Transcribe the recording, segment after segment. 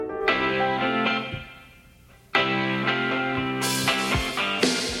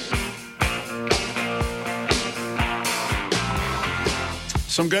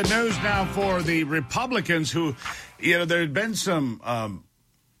Some good news now for the Republicans who, there had been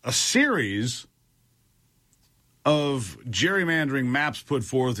a series of gerrymandering maps put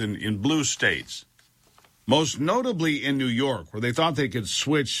forth in blue states, most notably in New York, where they thought they could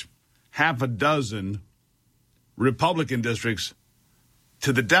switch half a dozen Republican districts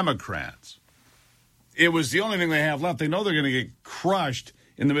to the Democrats. It was the only thing they have left. They know they're going to get crushed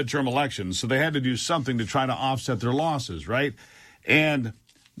in the midterm elections, so they had to do something to try to offset their losses, right? And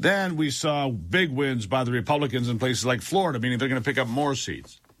then we saw big wins by the Republicans in places like Florida, meaning they're going to pick up more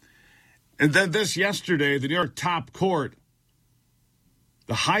seats. And then yesterday, the New York top court,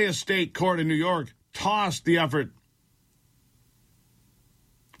 the highest state court in New York, tossed the effort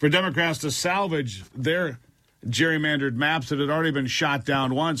for Democrats to salvage their gerrymandered maps that had already been shot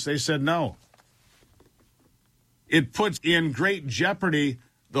down once. They said no. It puts in great jeopardy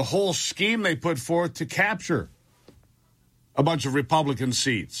the whole scheme they put forth to capture a bunch of Republican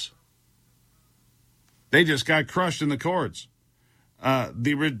seats. They just got crushed in the courts.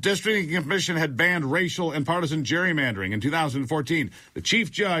 The Redistricting Commission had banned racial and partisan gerrymandering in 2014. The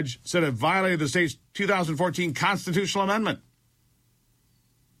chief judge said it violated the state's 2014 constitutional amendment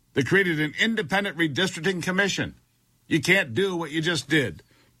that created an independent redistricting commission. You can't do what you just did.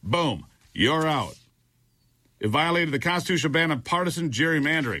 Boom, you're out. It violated the constitutional ban on partisan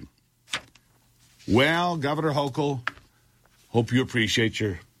gerrymandering. Well, Governor Hochul, hope you appreciate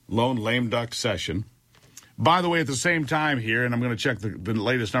your lone lame duck session. By the way, at the same time here, and I'm going to check the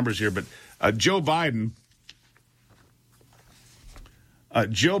latest numbers here, but Joe Biden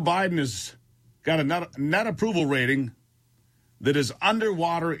has got a net approval rating that is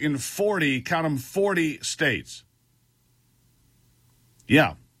underwater in 40, count them, 40 states.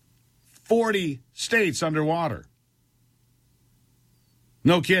 Yeah, 40 states underwater.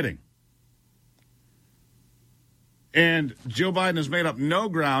 No kidding. And Joe Biden has made up no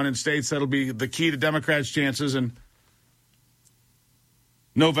ground in states that'll be the key to Democrats' chances in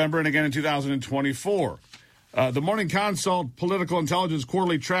November and again in 2024. The Morning Consult Political Intelligence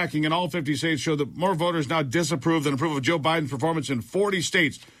Quarterly Tracking in all 50 states show that more voters now disapprove than approve of Joe Biden's performance in 40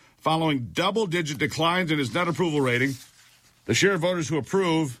 states, following double-digit declines in his net approval rating. The share of voters who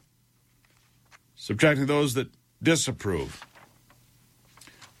approve, subtracting those that disapprove.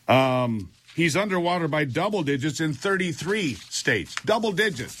 He's underwater by double digits in 33 states. Double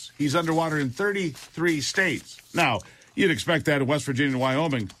digits. He's underwater in 33 states. Now, you'd expect that in West Virginia and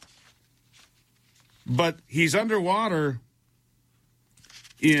Wyoming. But he's underwater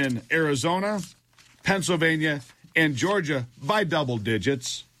in Arizona, Pennsylvania, and Georgia by double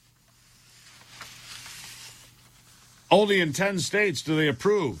digits. Only in 10 states do they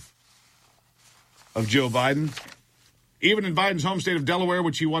approve of Joe Biden. Even in Biden's home state of Delaware,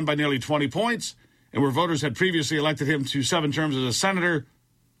 which he won by nearly 20 points, and where voters had previously elected him to 7 terms as a senator,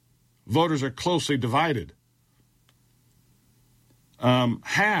 voters are closely divided. Only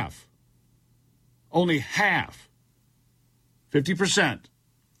half, 50%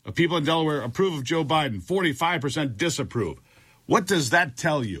 of people in Delaware approve of Joe Biden. 45% disapprove. What does that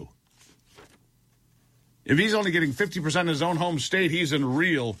tell you? If he's only getting 50% in his own home state, he's in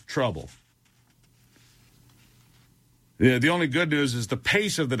real trouble. Yeah, the only good news is the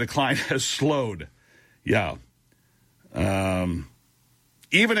pace of the decline has slowed. Yeah. Even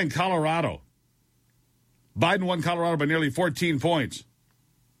in Colorado, Biden won Colorado by nearly 14 points.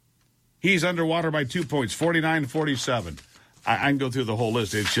 He's underwater by 2 points, 49-47. I can go through the whole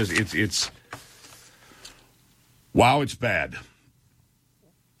list. It's just, it's wow, it's bad.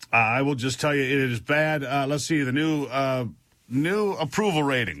 I will just tell you, it is bad. Let's see, the new approval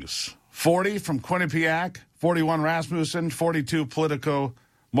ratings. 40 from Quinnipiac, 41 Rasmussen, 42 Politico,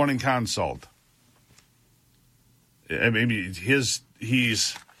 Morning Consult. I mean, he's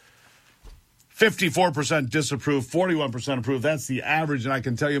 54% disapprove, 41% approve. That's the average, and I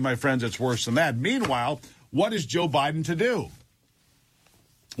can tell you, my friends, it's worse than that. Meanwhile, what is Joe Biden to do?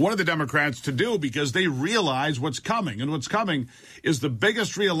 What are the Democrats to do? Because they realize what's coming, and what's coming is the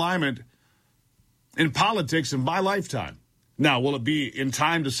biggest realignment in politics in my lifetime. Now, will it be in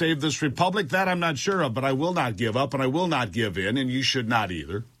time to save this republic? That I'm not sure of, but I will not give up, and I will not give in, and you should not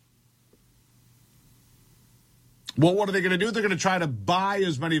either. Well, what are they going to do? They're going to try to buy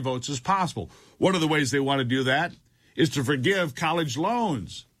as many votes as possible. One of the ways they want to do that is to forgive college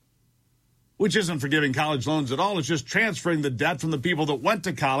loans, which isn't forgiving college loans at all. It's just transferring the debt from the people that went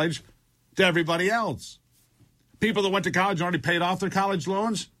to college to everybody else. People that went to college and already paid off their college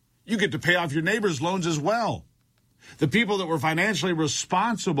loans, you get to pay off your neighbor's loans as well. The people that were financially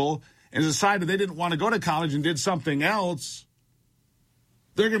responsible and decided they didn't want to go to college and did something else,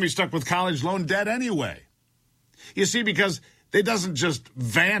 they're going to be stuck with college loan debt anyway. You see, because It doesn't just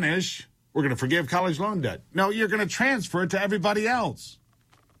vanish. We're going to forgive college loan debt. No, you're going to transfer it to everybody else.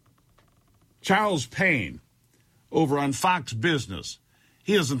 Charles Payne, over on Fox Business,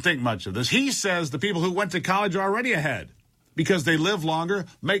 he doesn't think much of this. He says the people who went to college are already ahead because they live longer,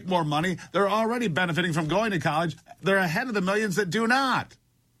 make more money. They're already benefiting from going to college. They're ahead of the millions that do not.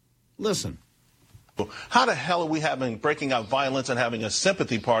 Listen. How the hell are we breaking out violence and having a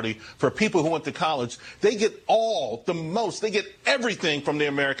sympathy party for people who went to college? They get they get everything from the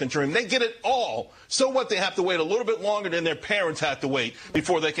American dream. They get it all. So what? They have to wait a little bit longer than their parents have to wait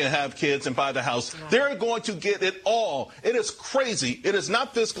before they can have kids and buy the house. They're going to get it all. It is crazy. It is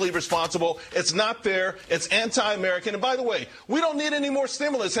not fiscally responsible. It's not fair. It's anti-American. And by the way, we don't need any more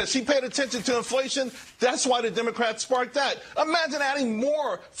stimulus. Has she paid attention to inflation? That's why the Democrats sparked that. Imagine adding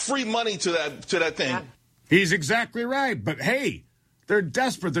more free money to that thing. He's exactly right. But hey, they're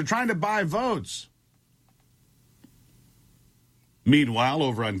desperate. They're trying to buy votes. Meanwhile,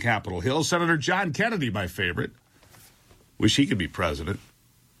 over on Capitol Hill, Senator John Kennedy, my favorite, wish he could be president,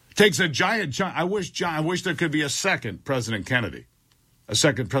 takes a giant chunk. I wish there could be a second President Kennedy, a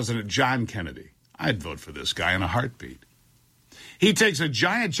second President John Kennedy. I'd vote for this guy in a heartbeat. He takes a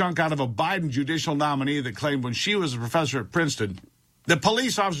giant chunk out of a Biden judicial nominee that claimed when she was a professor at Princeton, the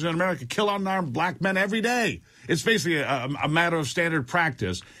police officers in America kill unarmed black men every day. It's basically a matter of standard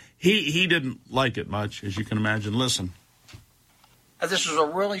practice. He didn't like it much, as you can imagine. Listen. This is a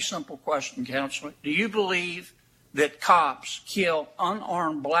really simple question, Councilman. Do you believe that cops kill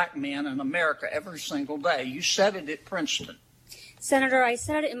unarmed black men in America every single day? You said it at Princeton. Senator, I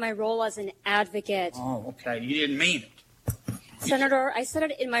said it in my role as an advocate. Oh, okay. You didn't mean it. Senator, I said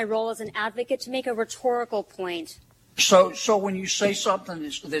it in my role as an advocate to make a rhetorical point. So when you say something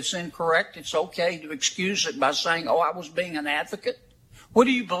that's incorrect, it's okay to excuse it by saying, oh, I was being an advocate? What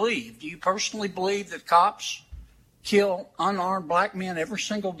do you believe? Do you personally believe that cops kill unarmed black men every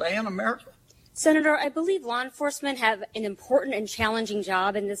single day in America? Senator, I believe law enforcement have an important and challenging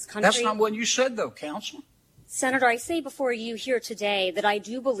job in this country. That's not what you said, though, Councilman. Senator, I say before you here today that I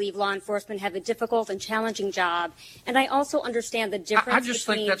do believe law enforcement have a difficult and challenging job, and I also understand the difference I just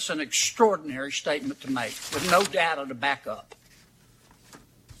think that's an extraordinary statement to make with no data to back up.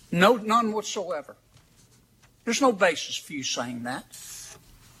 None whatsoever. There's no basis for you saying that.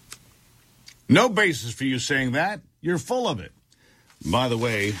 No basis for you saying that. You're full of it. By the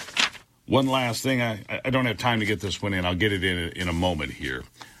way, one last thing. I don't have time to get this one in. I'll get it in a moment here.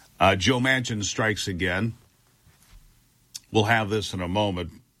 Joe Manchin strikes again. We'll have this in a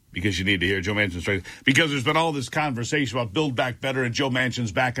moment because you need to hear Joe Manchin strikes. Because there's been all this conversation about Build Back Better and Joe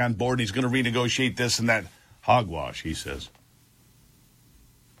Manchin's back on board and he's going to renegotiate this and that. Hogwash, he says.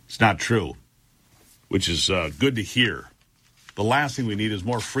 It's not true, which is good to hear. The last thing we need is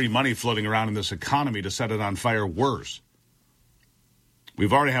more free money floating around in this economy to set it on fire worse.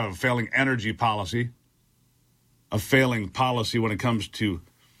 We've already have a failing energy policy, a failing policy when it comes to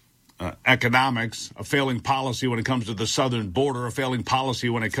economics, a failing policy when it comes to the southern border, a failing policy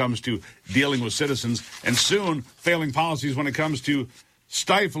when it comes to dealing with citizens, and soon failing policies when it comes to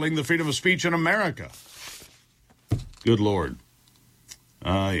stifling the freedom of speech in America. Good Lord.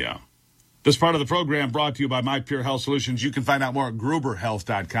 Yeah. This part of the program brought to you by My Pure Health Solutions. You can find out more at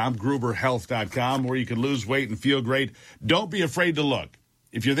GruberHealth.com, GruberHealth.com, where you can lose weight and feel great. Don't be afraid to look.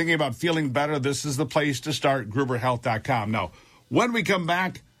 If you're thinking about feeling better, this is the place to start, GruberHealth.com. Now, when we come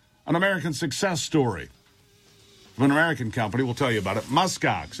back, an American success story from an American company. We'll tell you about it.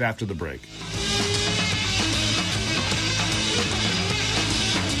 Muskox after the break.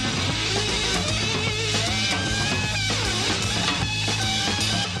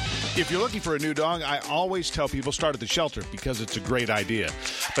 If you're looking for a new dog, I always tell people start at the shelter because it's a great idea.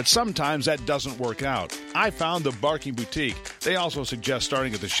 But sometimes that doesn't work out. I found the Barking Boutique. They also suggest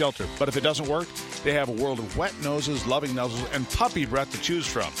starting at the shelter. But if it doesn't work, they have a world of wet noses, loving nuzzles, and puppy breath to choose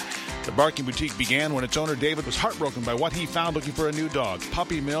from. The Barking Boutique began when its owner, David, was heartbroken by what he found looking for a new dog,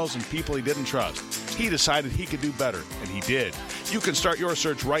 puppy mills, and people he didn't trust. He decided he could do better, and he did. You can start your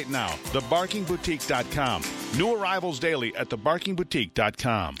search right now, thebarkingboutique.com. New arrivals daily at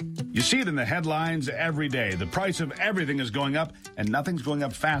thebarkingboutique.com. You see it in the headlines every day. The price of everything is going up, and nothing's going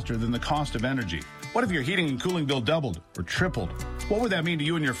up faster than the cost of energy. What if your heating and cooling bill doubled or tripled? What would that mean to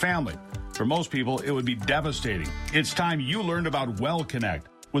you and your family? For most people, it would be devastating. It's time you learned about WellConnect.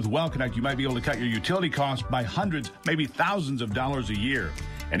 With WellConnect, you might be able to cut your utility costs by hundreds, maybe thousands of dollars a year.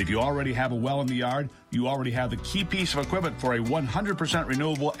 And if you already have a well in the yard, you already have the key piece of equipment for a 100%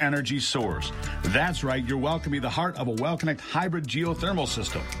 renewable energy source. That's right, your well can be the heart of a WellConnect hybrid geothermal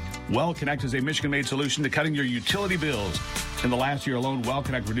system. WellConnect is a Michigan-made solution to cutting your utility bills. In the last year alone,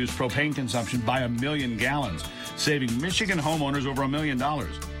 WellConnect reduced propane consumption by 1 million gallons, saving Michigan homeowners over $1 million.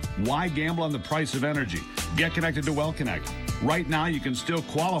 Why gamble on the price of energy? Get connected to WellConnect. Right now, you can still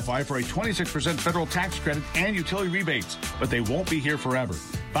qualify for a 26% federal tax credit and utility rebates, but they won't be here forever.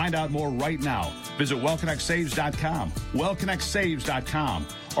 Find out more right now. Visit WellConnectSaves.com, WellConnectSaves.com,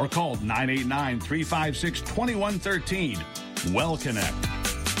 or call 989-356-2113. WellConnect.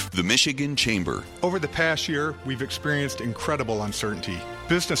 The Michigan Chamber. Over the past year, we've experienced incredible uncertainty.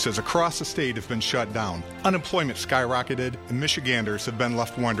 Businesses across the state have been shut down. Unemployment skyrocketed, and Michiganders have been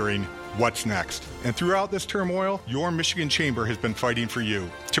left wondering, what's next? And throughout this turmoil, your Michigan Chamber has been fighting for you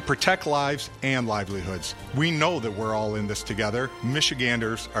to protect lives and livelihoods. We know that we're all in this together.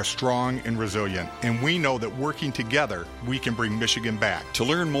 Michiganders are strong and resilient, and we know that working together, we can bring Michigan back. To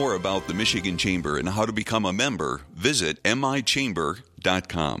learn more about the Michigan Chamber and how to become a member, visit michamber.com.